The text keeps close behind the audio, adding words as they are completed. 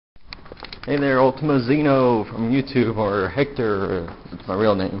Hey there, Ultima Zeno from YouTube, or Hector, it's my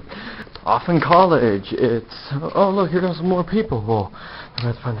real name. Off in college, it's... Oh, look, here comes some more people. Well, they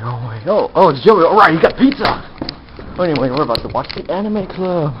have to find their own way. Oh, it's Joey. Alright, you got pizza! Oh, anyway, we're about to watch the Anime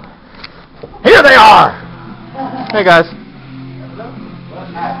Club. Here they are! Hey, guys.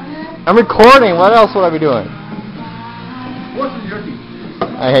 I'm recording. What else would I be doing? What's the jerky?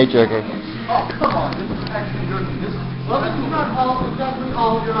 I hate jerky. Oh, come on. This is actually jerky. Well, this is not exactly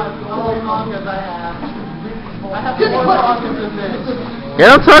all of your mangas I have. I have more mangas than this. Get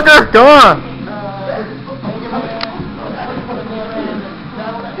him, Tucker! Come on!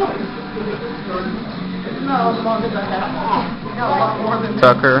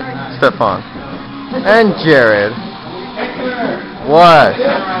 Tucker, Stefan, and Jared. What?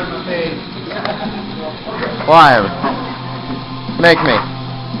 Why? Make me.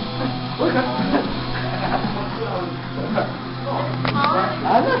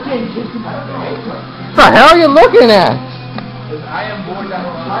 I'm not saying shit. What the hell are you looking at? I am bored down.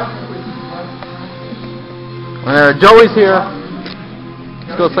 Joey's here.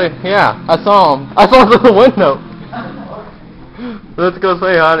 Let's go say, yeah, I saw him. I saw him through the window. Let's go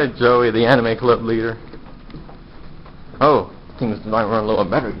say hi to Joey, the Anime Club leader. Oh, things might run a little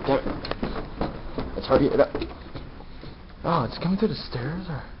better. Let's hurry it up. Oh, it's coming through the stairs,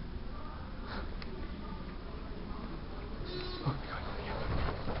 or?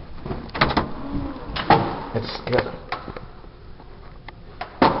 It's good.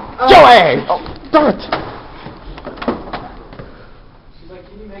 Joey! Oh, darn it! She's like,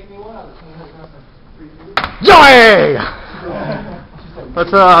 can you make me one? Joey!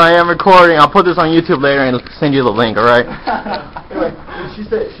 I am recording. I'll put this on YouTube later and send you the link, alright? She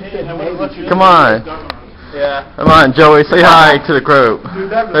said, Come on. yeah. Come on, Joey, say hi to the group.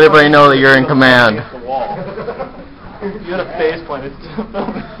 Let everybody know that you're in command. You had a face planted.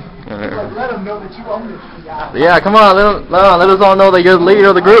 Let them know that you own this. Yeah, come on, let us all know that you're the leader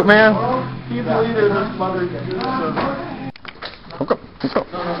of the group, man. He's the leader of this mother. Let's go.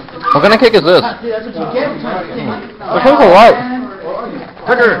 What kind of cake is this? That's what you get. The cake for what?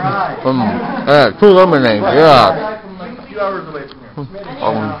 Tucker. Two lemonades, yeah. A few hours away from here.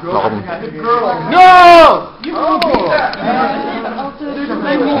 No!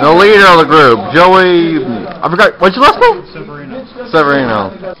 The leader of the group, Joey. I forgot. What's your last name? Severino.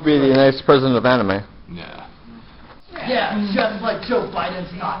 To be the next president of anime. Yeah. Yeah, just like Joe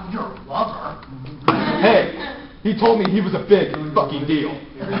Biden's not your lover. Hey, he told me he was a big fucking deal.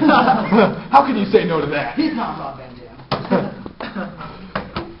 How can you say no to that? He's not Rob Van Dam.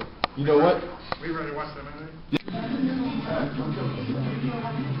 You know what? We ready to watch that movie?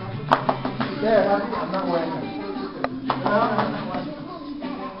 Yeah, I'm not wearing it.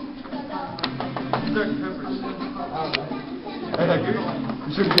 Hey,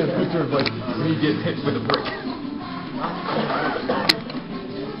 you should get a picture of like me getting hit with a brick.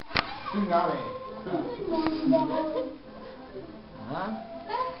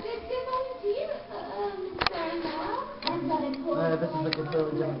 This is like a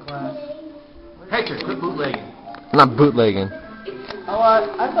totally different class. Hector, quit bootlegging. I'm not bootlegging. Oh,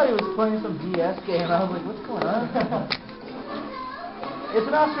 I thought he was playing some DS game. I was like, what's going on? It's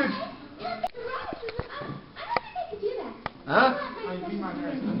an ostrich. Huh?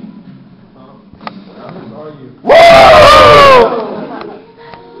 Whoa!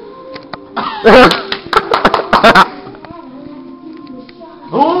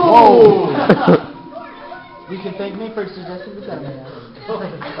 You can thank me for suggesting this anime.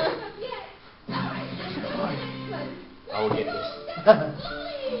 I will get this.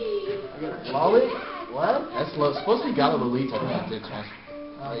 Lolly? What? That's supposed to be Galileo type of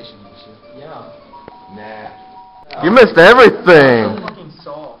translation and shit. Yeah. Nah. You missed everything. Fucking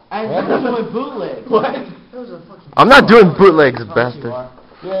Saul. I was doing bootleg. What? That was a fucking. I'm not doing bootlegs, bastard.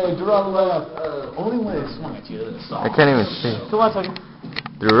 Yeah, Durala. Only when it swung at you, then I can't even see. So 1 second.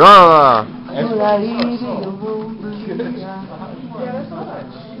 Durala. Yeah, that's alright.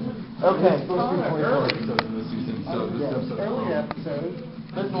 Okay. Early episode.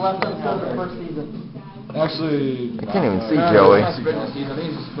 This is the last episode of the first season. Actually, I can't even see Joey. I think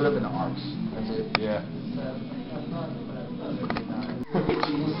it's just split up into arcs. That's it. Yeah.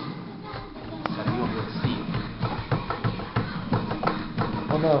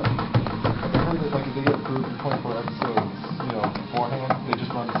 Oh no. I heard that like if they get approved for 24 episodes, beforehand, they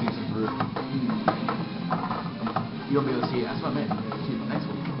just run the season through. You won't be able to see it. That's what I meant. See it next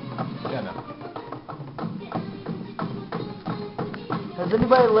week. Yeah, no. Has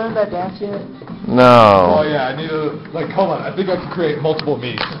anybody learned that dance yet? No. Oh yeah, I need to, hold on, I think I can create multiple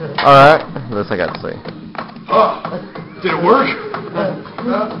me's. Alright, this I got to see. Oh, did it work?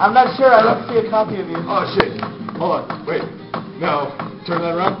 I'm not sure. I'd love to see a copy of you. Oh shit. Hold on. Wait. No. Turn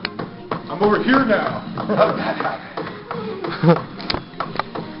that around. I'm over here now.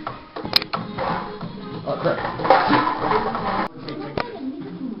 Oh crap.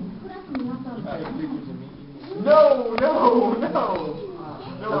 No.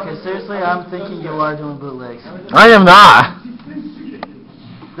 Okay, seriously, I'm thinking you are doing bootlegs. I am not.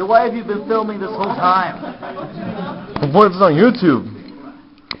 Then why have you been filming this whole time? What if it's on YouTube?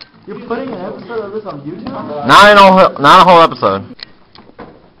 You're putting an episode of this on YouTube? Not a whole episode.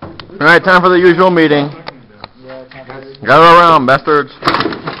 Alright, time for the usual meeting. Gather around, bastards.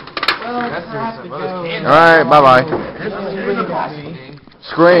 Alright, bye-bye.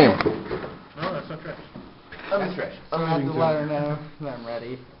 Scream. No, that's not trash. That's trash. I'm at the water now. I'm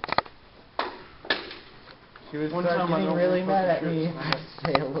ready. She was getting really mad at me. I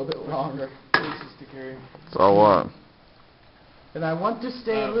stay a little bit longer. So what? And I want to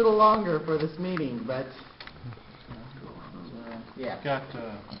stay a little longer for this meeting, but yeah. Got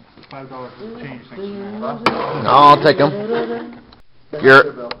 $5 change. Thanks. No, I'll take them.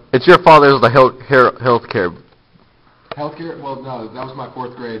 It's your fault. There's the health care. Healthcare? Well, no, that was my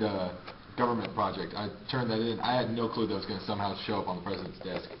 4th grade government project. I turned that in. I had no clue that was going to somehow show up on the president's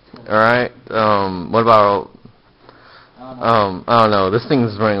desk. All right. What about? I don't know. This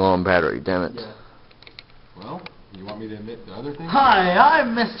thing's running low on battery. Damn it. Yeah. Well, you want me to admit the other thing? Hi,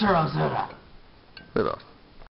 I'm Mr. Ozura. Who the